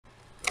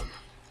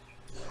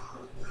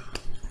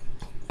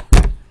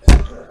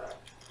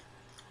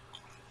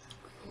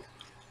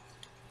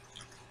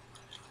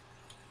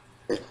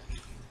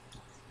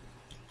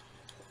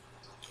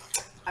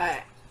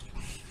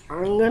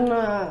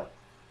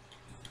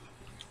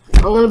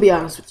gonna be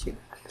honest with you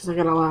because I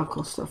got a lot of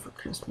cool stuff for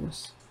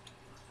Christmas.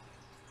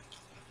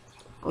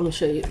 Let me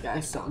show you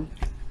guys some.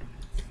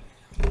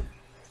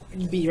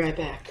 Be right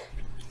back.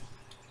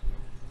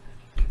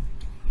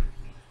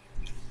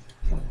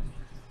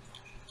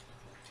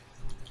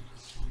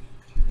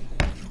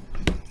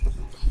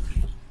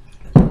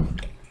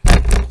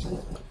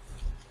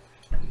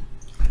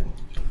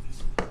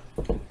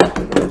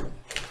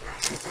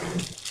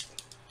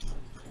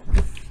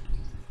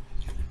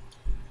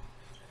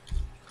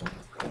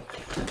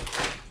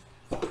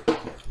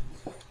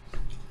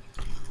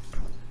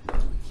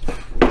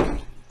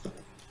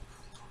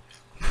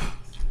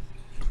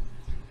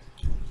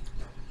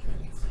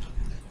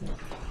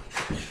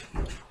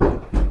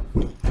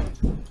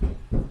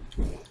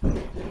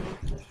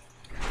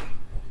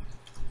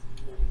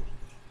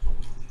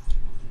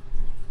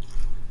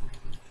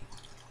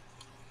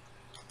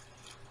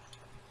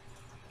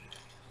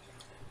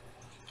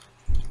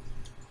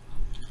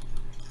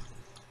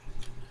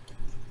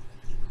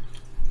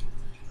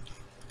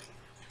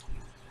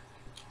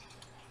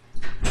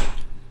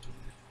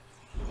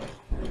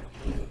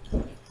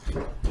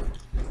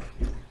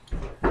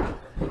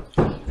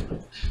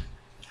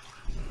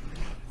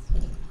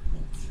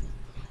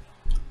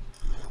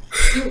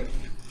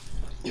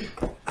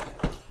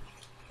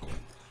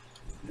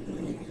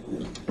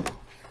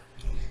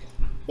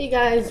 Hey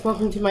guys,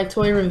 welcome to my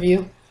toy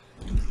review.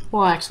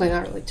 Well, actually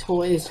not really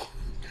toys,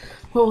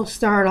 but we'll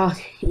start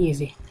off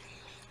easy.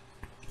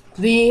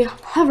 The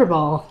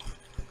hoverball.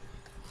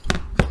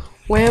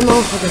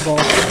 Whammo hoverball.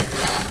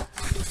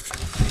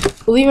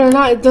 Believe it or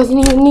not, it doesn't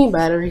even need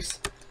batteries.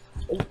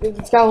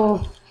 It's got a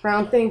little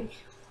round thing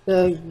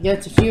that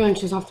gets a few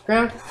inches off the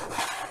ground.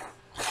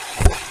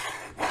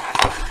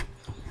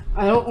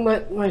 I don't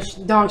let my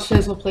dog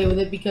Shizzle play with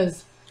it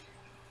because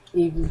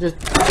he just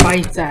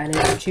bites at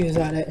it, chews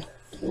at it.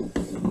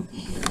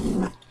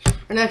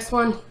 Our next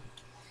one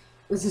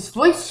is this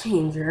voice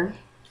changer,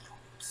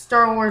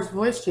 Star Wars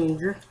voice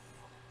changer.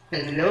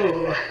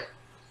 Hello.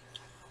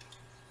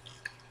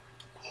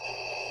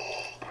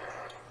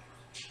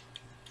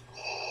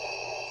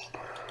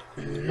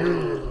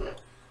 You,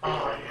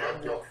 I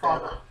am your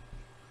father.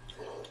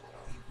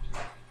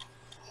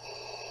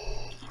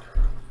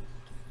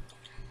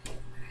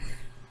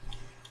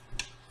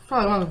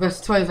 Probably one of the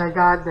best toys I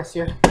got this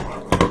year.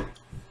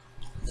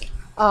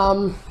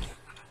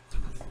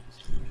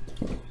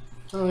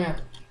 Oh yeah,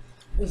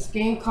 this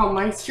game called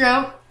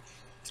Maestro.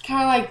 It's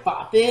kind of like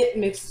Bop It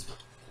mixed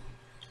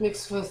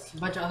with a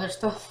bunch of other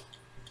stuff.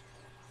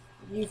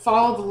 You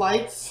follow the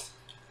lights.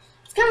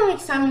 It's kind of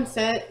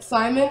like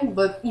Simon,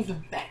 but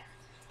even better.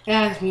 It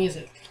has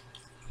music.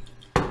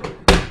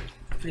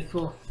 Pretty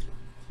cool.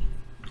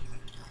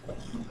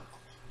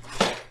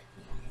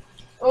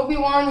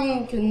 Obi-Wan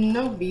and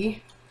Kenobi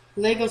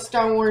Lego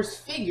Star Wars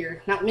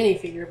figure, not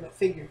minifigure, but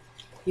figure.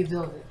 You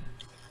build it.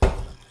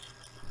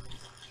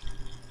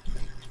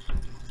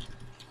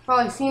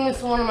 Probably seen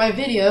this in one of my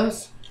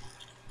videos.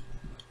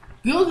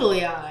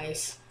 Googly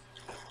Eyes.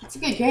 It's a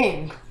good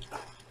game.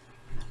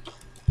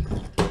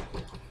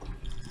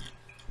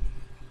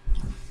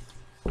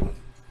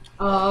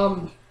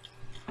 I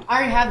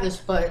already have this,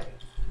 but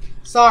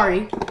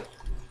sorry.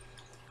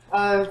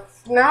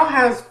 Now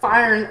has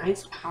fire and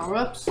ice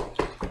power-ups. I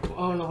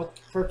don't know what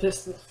the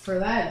purpose for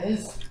that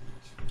is.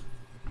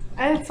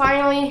 And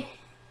finally,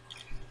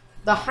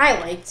 the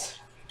highlight,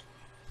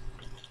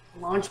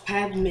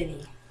 Launchpad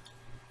Mini.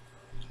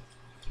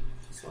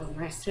 So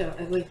nice too.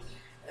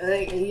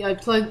 I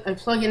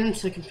plug it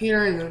into the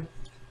computer and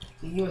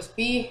the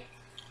USB,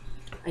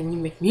 and you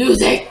make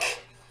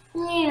music.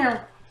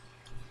 Yeah.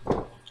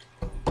 There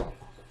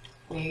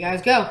you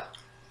guys go.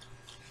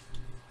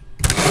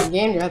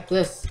 Gander at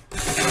this,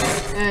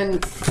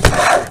 and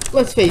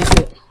let's face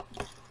it.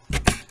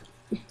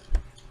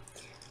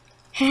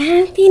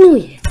 Happy New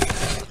Year.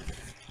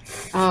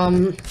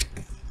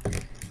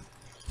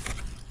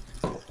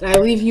 I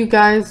leave you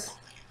guys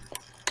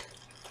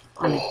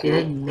On a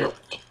good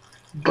note.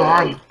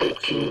 Bye,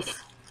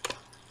 bitches.